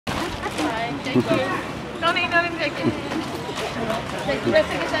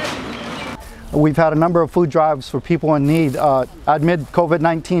We've had a number of food drives for people in need amid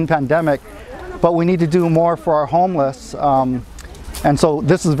COVID-19 pandemic, but we need to do more for our homeless. And so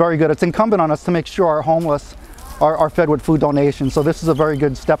this is very good. It's incumbent on us to make sure our homeless are fed with food donations. So this is a very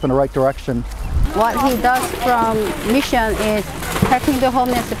good step in the right direction. What he does from mission is helping the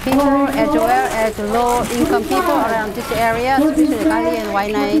homeless people as well as low-income people around this area, especially Kalihi and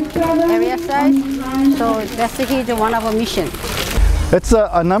Whan area side. So that's his one of our mission. It's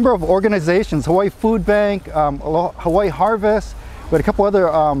a number of organizations, Hawaii Food Bank, Hawaii Harvest, we had a couple other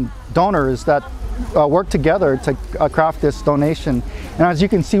donors that work together to craft this donation. And as you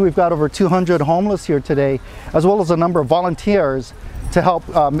can see, we've got over 200 homeless here today, as well as a number of volunteers to help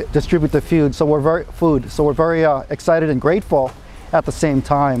distribute the food. So we're very excited and grateful at the same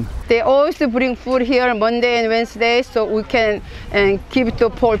time. They always bring food here Monday and Wednesday, so we can give to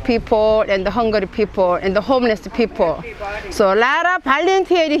poor people and the hungry people and the homeless people. So a lot of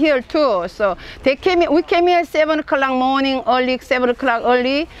volunteers here too. So we came here 7 o'clock morning early, 7 o'clock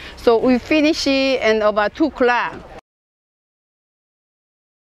early. So we finish it at about 2 o'clock.